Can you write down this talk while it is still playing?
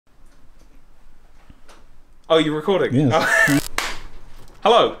Oh, you're recording? Yes. Oh.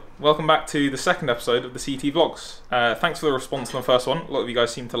 Hello, welcome back to the second episode of the CT Vlogs. Thanks for the response on the first one. A lot of you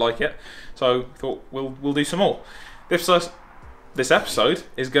guys seem to like it, so I thought we'll do some more. This episode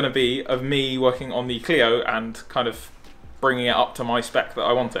is going to be of me working on the Clio and kind of bringing it up to my spec that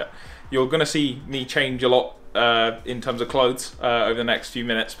I want it. You're going to see me change a lot in terms of clothes over the next few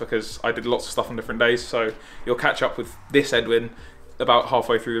minutes because I did lots of stuff on different days, so you'll catch up with this Edwin about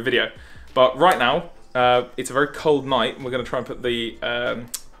halfway through the video. But right now, it's a very cold night and we're going to try and put the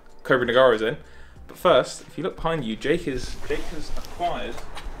Cobra Nagaras in. But first, if you look behind you, Jake has acquired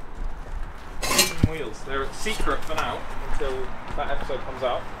wheels. They're a secret for now until that episode comes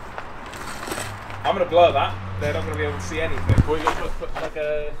out. I'm going to blur that. They're not going to be able to see anything. What are you going to put like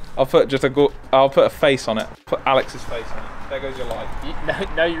a... I'll put a face on it. Put Alex's face on it. There goes your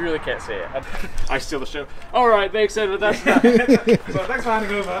light. Now you really can't see it. I steal the show. Alright, thanks Edwin, that's enough. So thanks for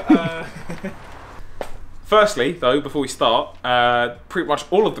handing over. Firstly, though, before we start, pretty much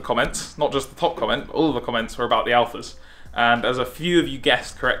all of the comments, not just the top comment, but all of the comments were about the Alfas. And as a few of you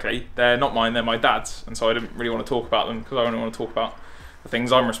guessed correctly, they're not mine, they're my dad's. And so I didn't really want to talk about them because I only want to talk about the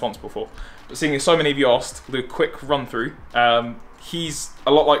things I'm responsible for. But seeing as so many of you asked, we'll do a quick run through. He's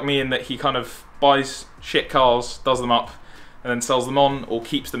a lot like me in that he kind of buys shit cars, does them up, and then sells them on or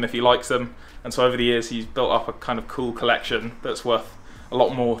keeps them if he likes them. And so over the years he's built up a kind of cool collection that's worth a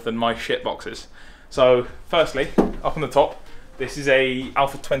lot more than my shit boxes. So firstly, up on the top, this is a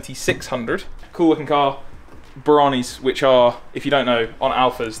Alfa 2600. Cool looking car. Baranis, which are, if you don't know, on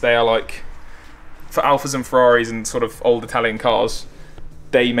Alfas, they are like, for Alfas and Ferraris and sort of old Italian cars,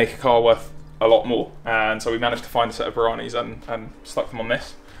 they make a car worth a lot more. And so we managed to find a set of Baranis and stuck them on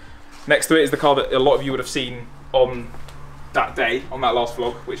this. Next to it is the car that a lot of you would have seen on that day, on that last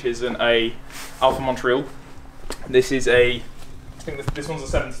vlog, which is an Alfa Montreal. This is I think this one's a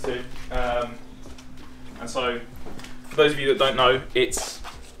 72. And so, for those of you that don't know, it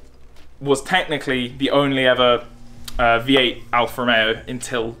was technically the only ever V8 Alfa Romeo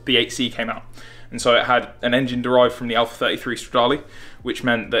until the 8C came out. And so it had an engine derived from the Alfa 33 Stradale, which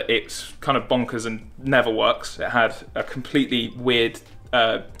meant that it's kind of bonkers and never works. It had a completely weird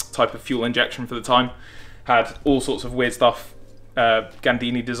type of fuel injection for the time. Had all sorts of weird stuff.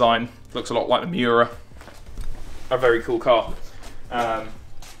 Gandini design, looks a lot like the Miura. A very cool car.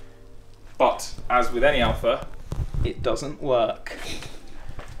 But as with any Alfa, it doesn't work.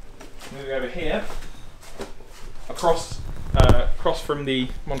 Moving over here, across from the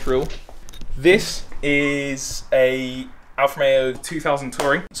Montreal. This is a Alfa Romeo 2000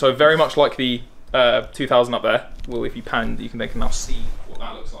 Touring. So very much like the 2000 up there. Well, if you pan, they can now see what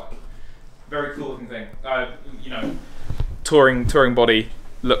that looks like. Very cool looking thing. You know, touring body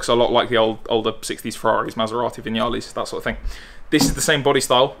looks a lot like the older 60s Ferraris, Maserati, Vignalis, that sort of thing. This is the same body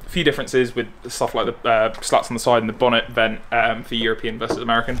style. A few differences with stuff like the slats on the side and the bonnet vent for European versus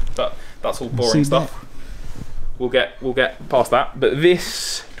American, but that's all boring stuff. We'll get past that. But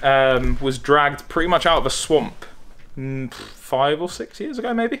this was dragged pretty much out of a swamp 5 or 6 years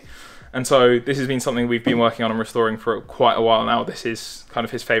ago, maybe. And so this has been something we've been working on and restoring for quite a while now. This is kind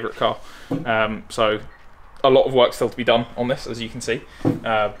of his favourite car. So a lot of work still to be done on this, as you can see.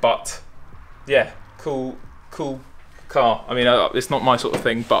 But yeah, cool car. I mean, it's not my sort of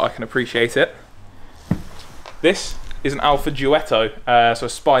thing, but I can appreciate it. This is an Alfa Duetto, so a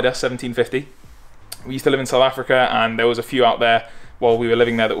Spider 1750. We used to live in South Africa, and there was a few out there while we were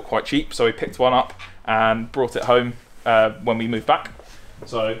living there that were quite cheap, so we picked one up and brought it home when we moved back.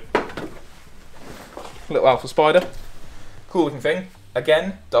 So, little Alfa Spider, cool looking thing.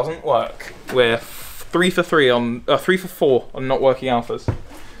 Again, doesn't work. We're 3 for 4 on not working Alfas.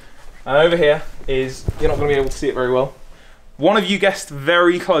 And over here is, you're not going to be able to see it very well. One of you guessed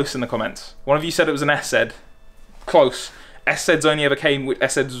very close in the comments. One of you said it was an SZ. Close. SZs only ever came with,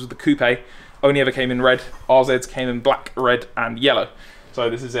 SZs was the coupe, only ever came in red. RZs came in black, red, and yellow.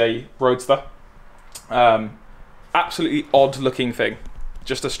 So this is a Roadster. Absolutely odd looking thing.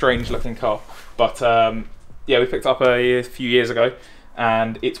 Just a strange looking car. But yeah, we picked up a few years ago,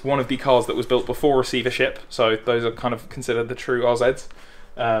 and it's one of the cars that was built before receivership. So those are kind of considered the true RZs.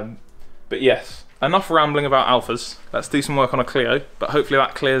 But yes, enough rambling about Alfas. Let's do some work on a Clio, but hopefully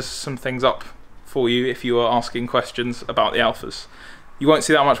that clears some things up for you if you are asking questions about the Alfas. You won't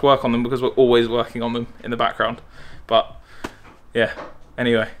see that much work on them because we're always working on them in the background. But yeah,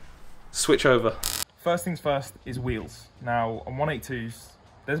 anyway, switch over. First things first is wheels. Now on 182s,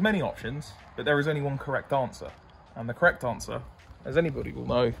 there's many options, but there is only one correct answer. And the correct answer, as anybody will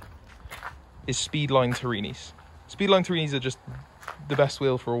know, is Speedline Torinis. Speedline Torinis are just the best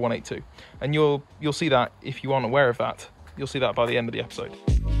wheel for a 182, and you'll see that if you aren't aware of that. You'll see that by the end of the episode.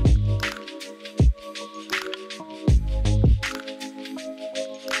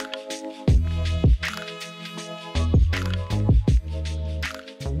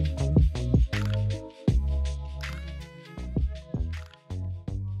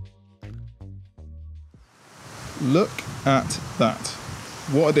 Look at that.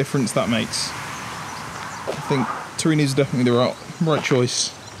 What a difference that makes. I think Torini's is definitely the right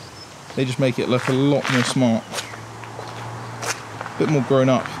choice. They just make it look a lot more smart. A bit more grown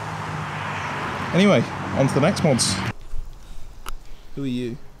up. Anyway, on to the next mods. Who are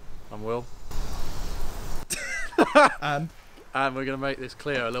you? I'm Will. And we're going to make this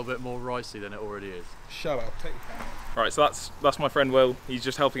Clio a little bit more ricey than it already is. shut up, take your camera. Right, so that's my friend Will. He's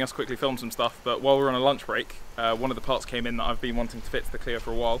just helping us quickly film some stuff, but while we're on a lunch break, one of the parts came in that I've been wanting to fit to the Clio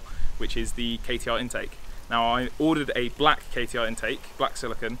for a while, which is the KTR intake. Now I ordered a black KTR intake, black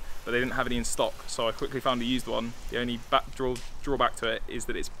silicon, but they didn't have any in stock, so I quickly found a used one. The only drawback to it is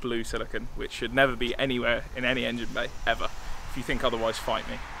that it's blue silicon, which should never be anywhere in any engine bay, ever. If you think otherwise, fight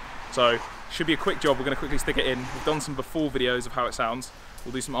me. So, should be a quick job. We're going to quickly stick it in. We've done some before videos of how it sounds.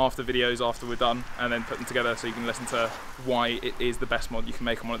 We'll do some after videos after we're done, and then put them together so you can listen to why it is the best mod you can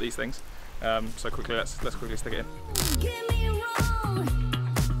make on one of these things. So quickly, let's quickly stick it in.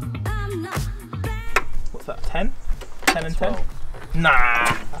 What's that, 10? 10 and 10? Nah!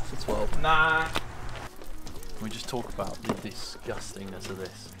 That's a 12. Nah! Can we just talk about the disgustingness of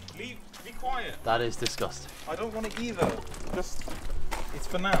this? Be quiet. That is disgusting. I don't want it either. Just, it's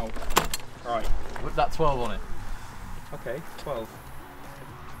for now. Right. Put that 12 on it. Okay, 12.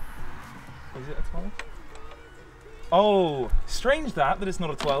 Is it a 12? Oh, strange that it's not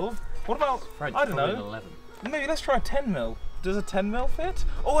a 12. What about, French, I don't know. An 11. Maybe let's try a 10 mil. Does a 10 mil fit?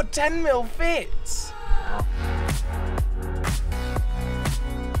 Oh, a 10 mil fits! Oh.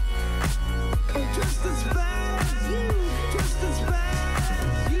 Just as bad as you, just as bad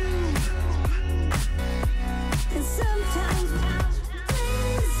as you. And sometimes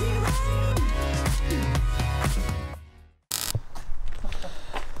crazy rain.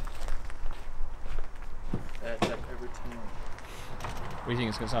 What do you think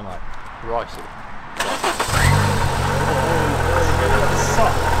it's going to sound like? Ricey.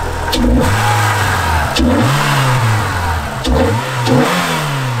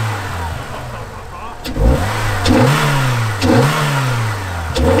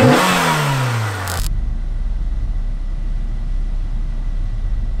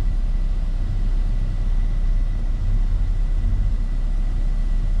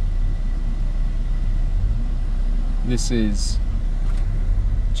 This is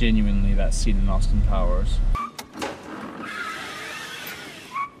genuinely that scene in Austin Powers.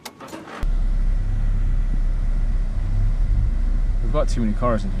 We've got too many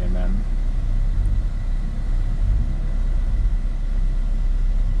cars in here, man.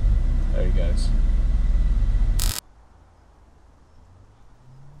 There he goes.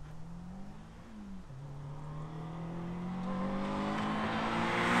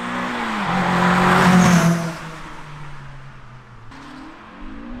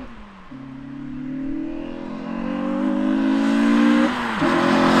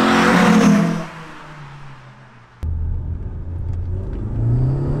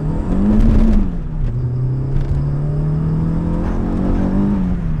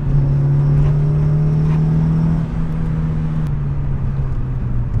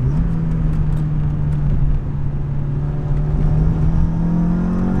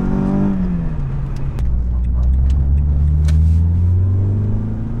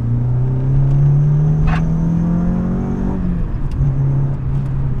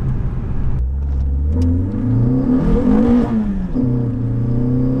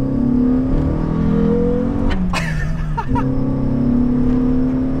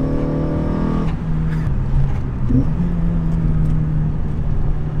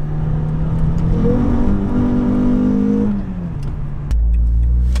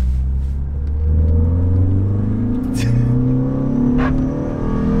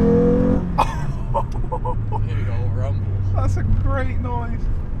 That's a great noise.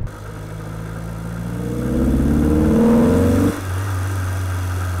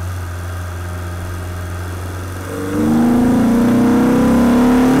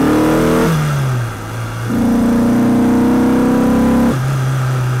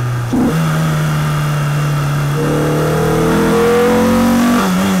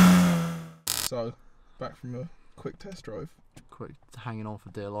 So, back from a quick test drive. Quick hanging on for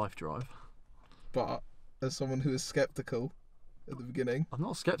dear life drive. But as someone who is skeptical at the beginning, I'm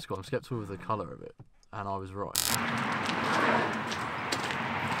not skeptical, I'm skeptical with the colour of it. And I was right.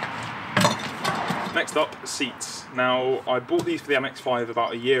 next up, seats. Now, I bought these for the MX-5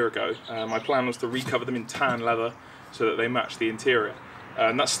 about a year ago. My plan was to recover them in tan leather so that they match the interior.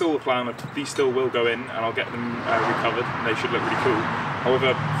 And that's still the plan. These still will go in and I'll get them recovered and they should look really cool.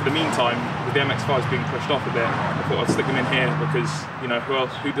 However, for the meantime, with the MX-5s being pushed off a bit, I thought I'd stick them in here because, you know,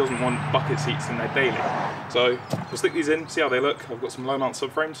 who doesn't want bucket seats in their daily? So we'll stick these in, see how they look. I've got some low mount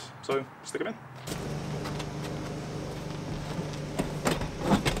subframes, so stick them in.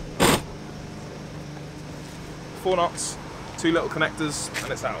 Four nuts, 2 little connectors,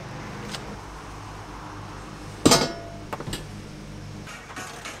 and it's out.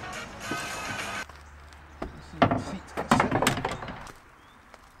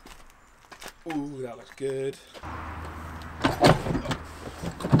 Ooh, that looks good.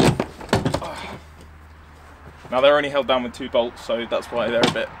 Now they're only held down with 2 bolts, so that's why they're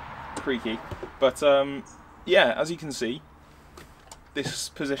a bit creaky. But yeah, as you can see, this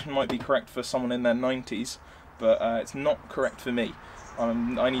position might be correct for someone in their 90s, but it's not correct for me.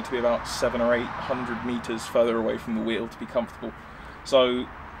 I need to be about 700 or 800 meters further away from the wheel to be comfortable. So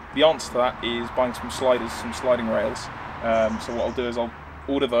the answer to that is buying some sliders, some sliding rails. So what I'll do is I'll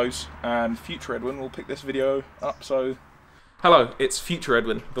order those, and future Edwin will pick this video up. So hello, it's future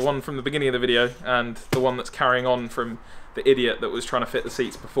Edwin, the one from the beginning of the video and the one that's carrying on from the idiot that was trying to fit the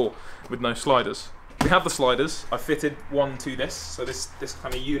seats before with no sliders. We have the sliders. I fitted one to this, so this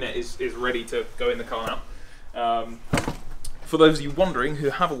kind of unit is ready to go in the car now. For those of you wondering who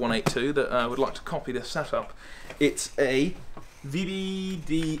have a 182 that would like to copy this setup, it's a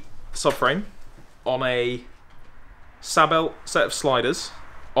VBD subframe on a Sabel set of sliders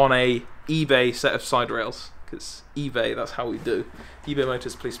on a eBay set of side rails, because eBay, that's how we do. eBay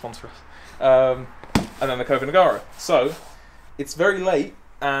Motors, please sponsor us. And then the Cove Nagara. So it's very late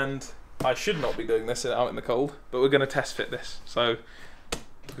and I should not be doing this out in the cold, but we're going to test fit this. So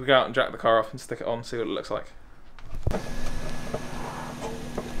we'll go out and jack the car off and stick it on, see what it looks like.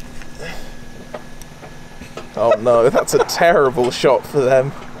 Oh no, that's a terrible shot for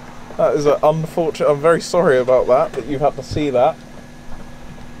them. That is unfortunate. I'm very sorry about that you've had to see that.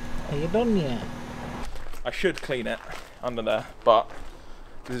 Are you done yet? I should clean it under there, but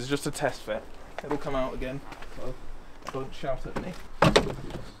this is just a test fit. It'll come out again, so don't shout at me.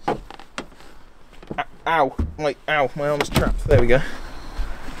 Ow! Wait, ow, my arm's trapped. There we go.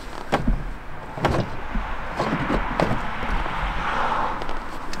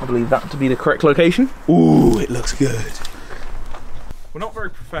 I believe that to be the correct location. Ooh, it looks good. We're not very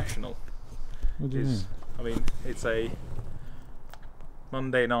professional. What do you mean? I mean, it's a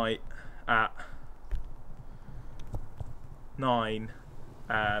Monday night at 9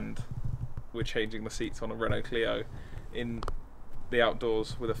 and we're changing the seats on a Renault Clio in the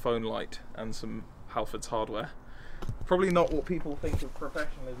outdoors with a phone light and some Halfords hardware. Probably not what people think of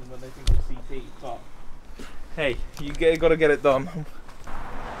professionalism when they think of CT, but hey, you got to get it done.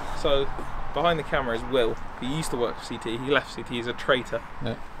 So behind the camera is Will. He used to work for CT. He left CT. He's a traitor.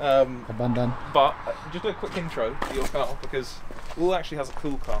 Yeah. Abandoned. But just a quick intro to your car, because Will actually has a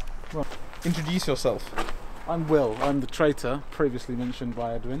cool car. Right. Introduce yourself. I'm Will. I'm the traitor previously mentioned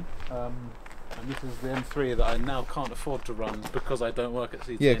by Edwin. And this is the M3 that I now can't afford to run because I don't work at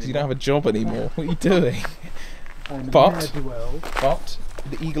CT. Yeah, because you don't have a job anymore. What are you doing? But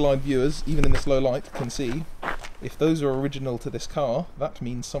the eagle-eyed viewers, even in this low light, can see if those are original to this car, that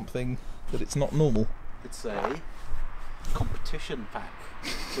means something that it's not normal. It's a competition pack.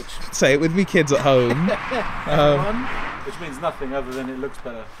 Which say it with me, kids at home. Which means nothing other than it looks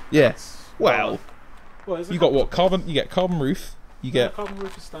better. Yeah. Well, you got what? Carbon. You get carbon roof. You get carbon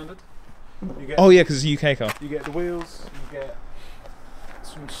roof is standard. You get, oh yeah, because it's a UK car. You get the wheels. You get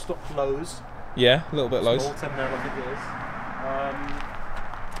some stock lows. Yeah, a little bit lows. Small 10 mil, I think it is.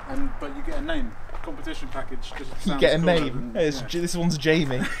 But you get a name. Competition package. Just you get a name. This one's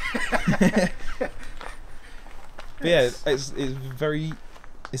Jamie. But yeah,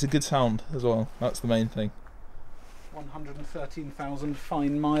 it's a good sound as well. That's the main thing. 113,000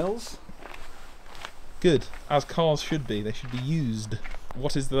 fine miles. Good, as cars should be. They should be used.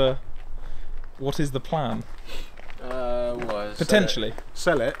 What is the plan? Potentially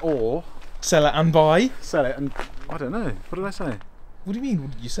sell it or sell it and buy. Sell it and I don't know. What did I say? What do you mean?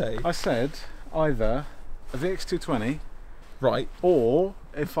 What did you say? I said either a VX220, right, or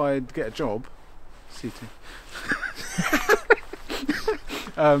if I'd get a job, CT.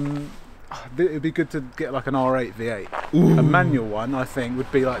 It'd be good to get like an R8 V8. Ooh. A manual one, I think,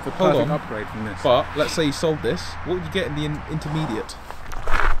 would be like the perfect upgrade from this. But let's say you sold this, what would you get in the intermediate?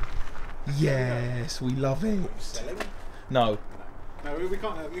 Yes, we love it. No. No, we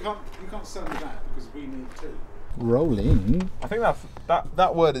can't sell them that because we need to. Rolling. I think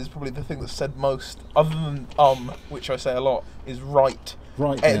that word is probably the thing that's said most, other than which I say a lot, is right.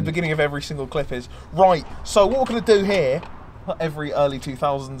 Right. At the beginning of every single clip is right. So what we're going to do here, every early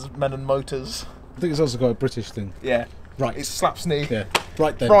 2000s Men and Motors. I think it's also got a British thing. Yeah. Right. It slaps knee. Yeah.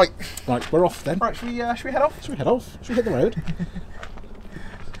 Right then. Right. Right, we're off then. Right, should we head off? Should we head off? Should we hit the road?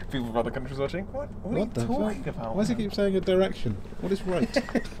 People from other countries watching. What are you the talking fuck? about? Why does he keep saying a direction? What is right?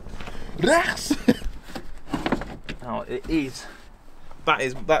 Rechts! Oh, it is.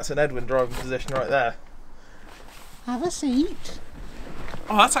 That's an Edwin driving position right there. Have a seat.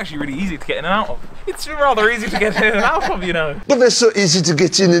 Oh, that's actually really easy to get in and out of. It's rather easy to get in and out of, you know. But they're so easy to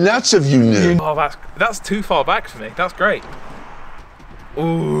get in and out of, you know. Oh, that's too far back for me. That's great.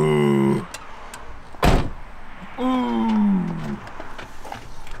 Ooh. Ooh.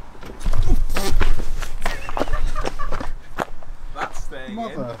 That's staying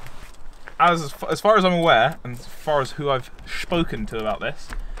in. As far as I'm aware, and as far as who I've spoken to about this,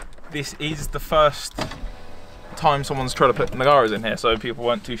 this is the first time someone's tried to put Nagaras in here, so people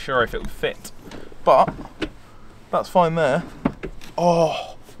weren't too sure if it would fit. But that's fine there.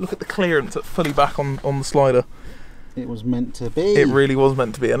 Oh, look at the clearance at fully back on the slider. It was meant to be. It really was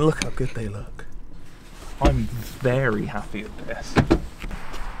meant to be, and look how good they look. I'm very happy with this.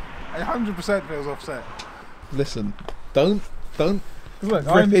 100% feels offset. Listen, don't Look,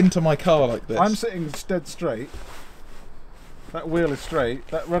 rip into my car like this. I'm sitting dead straight. That wheel is straight.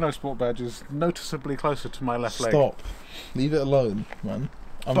 That Renault Sport badge is noticeably closer to my left leg. Stop. Leave it alone, man.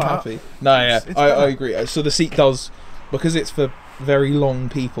 I'm But happy. No, yeah, it's I better. agree. So the seat does, because it's for very long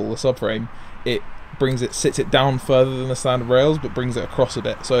people, the subframe, it sits it down further than the standard rails, but brings it across a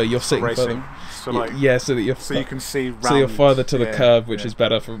bit. So you're sitting Racing. further. So like, Yeah, so that you're so you can see round. so you're further to the yeah, curb, which yeah. is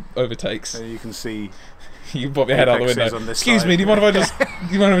better for overtakes. So you can see. You pop your head out the Apexes window. on this Excuse side. me, do you mind if I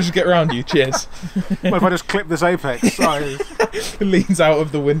just get around you? Cheers. What if I just clip this apex? Leans out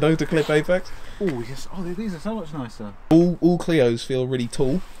of the window to clip apex. Oh yes. Oh, these are so much nicer. All Clios feel really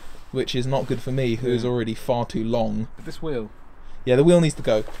tall, which is not good for me, who is Yeah. already far too long. But this wheel. Yeah, the wheel needs to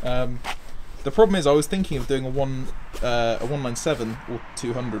go. The problem is, I was thinking of doing a 197 or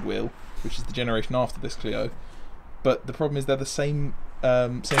 200 wheel, which is the generation after this Clio. But the problem is they're the same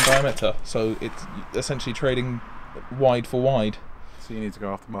diameter, so it's essentially trading wide for wide. So you need to go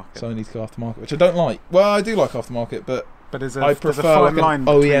aftermarket. So I need to go aftermarket, which I don't like. Well, I do like aftermarket, but there's I there's a prefer fine like an line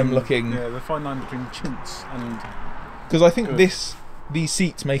OEM between, looking. Yeah, the fine line between chintz and. Because I think Good. these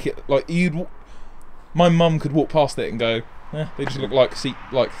seats make it like my mum could walk past it and go, they just look like seats.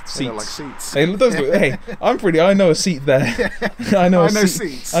 They look like seats. Hey, those look, hey, I know a seat there. I know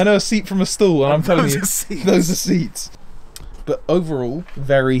seats. I know a seat from a stool, and I'm telling those you, are seats. those are seats. But overall,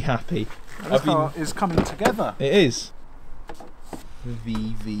 very happy. And this car is coming together. It is.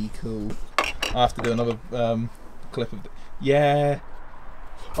 VV cool. I have to do another clip of. Yeah.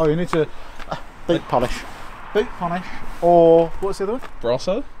 Oh, you need to boot polish. Boot polish. Or what's the other one?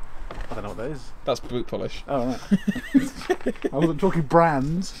 Brasso? I don't know what that is. That's boot polish. Oh right. I wasn't talking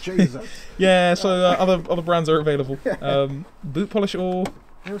brands. Jesus. Yeah. So other brands are available. Boot polish or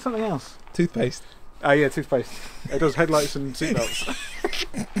There was something else. toothpaste. Oh yeah, toothpaste. It does headlights and seatbelts.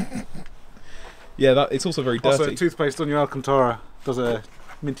 Yeah, it's also very dirty. Also, toothpaste on your Alcantara does a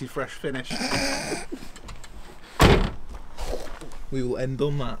minty fresh finish. We will end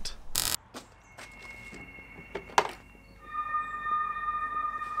on that.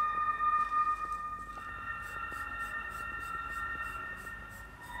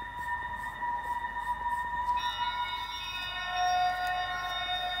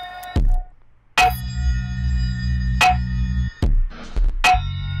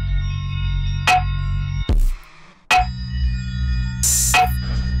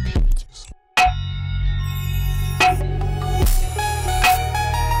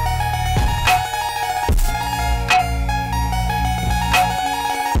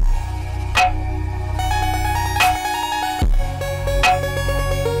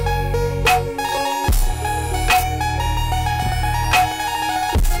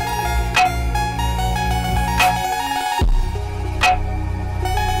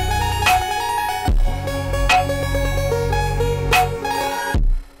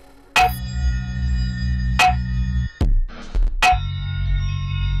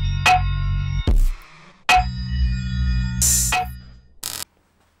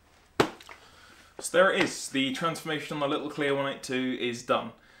 So there it is. The transformation on my little Clio 182 is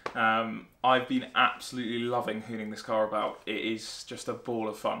done. I've been absolutely loving hooning this car about. It is just a ball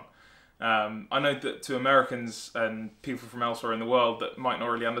of fun. I know that to Americans and people from elsewhere in the world that might not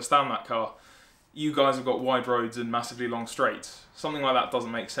really understand that car, you guys have got wide roads and massively long straights. Something like that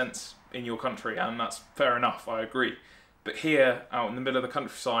doesn't make sense in your country, and that's fair enough, I agree. But here, out in the middle of the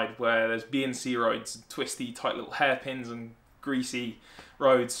countryside, where there's B&C roads, twisty, tight little hairpins and greasy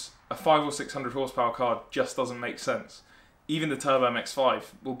roads, a 500 or 600 horsepower car just doesn't make sense. Even the Turbo MX-5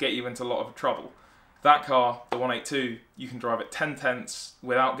 will get you into a lot of trouble. That car, the 182, you can drive at 10 tenths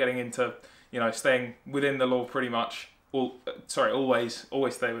without getting into, you know, staying within the law pretty much. Always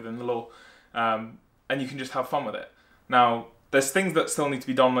stay within the law. And you can just have fun with it. Now, there's things that still need to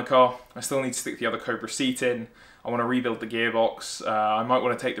be done on the car. I still need to stick the other Cobra seat in. I want to rebuild the gearbox. I might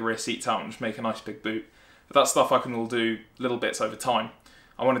want to take the rear seats out and just make a nice big boot. But that's stuff I can all do little bits over time.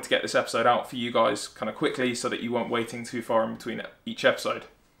 I wanted to get this episode out for you guys kind of quickly so that you weren't waiting too far in between each episode.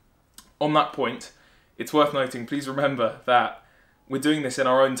 On that point, it's worth noting, please remember that we're doing this in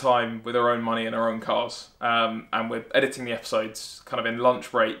our own time with our own money and our own cars. And we're editing the episodes kind of in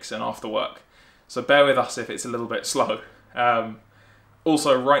lunch breaks and after work. So bear with us if it's a little bit slow.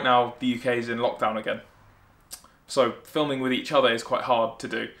 Also, right now, the UK is in lockdown again. So filming with each other is quite hard to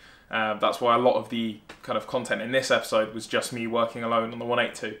do. That's why a lot of the kind of content in this episode was just me working alone on the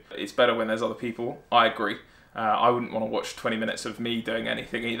 182. It's better when there's other people, I agree. I wouldn't want to watch 20 minutes of me doing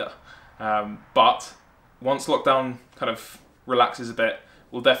anything either. But once lockdown kind of relaxes a bit,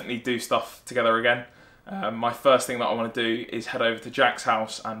 we'll definitely do stuff together again. My first thing that I want to do is head over to Jack's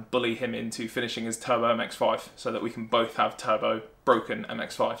house and bully him into finishing his Turbo MX-5 so that we can both have turbo broken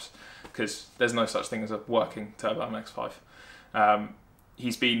MX-5s, because there's no such thing as a working Turbo MX-5.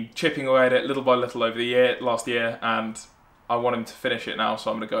 He's been chipping away at it little by little over the last year, and I want him to finish it now,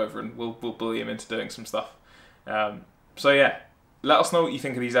 so I'm going to go over and we'll bully him into doing some stuff. So yeah, let us know what you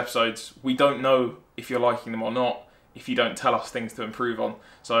think of these episodes. We don't know if you're liking them or not if you don't tell us things to improve on.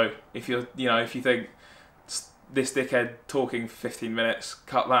 So if if you think this dickhead talking for 15 minutes,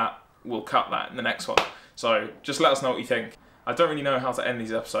 cut that, we'll cut that in the next one. So just let us know what you think. I don't really know how to end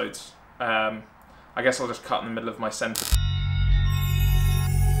these episodes. I guess I'll just cut in the middle of my sentence.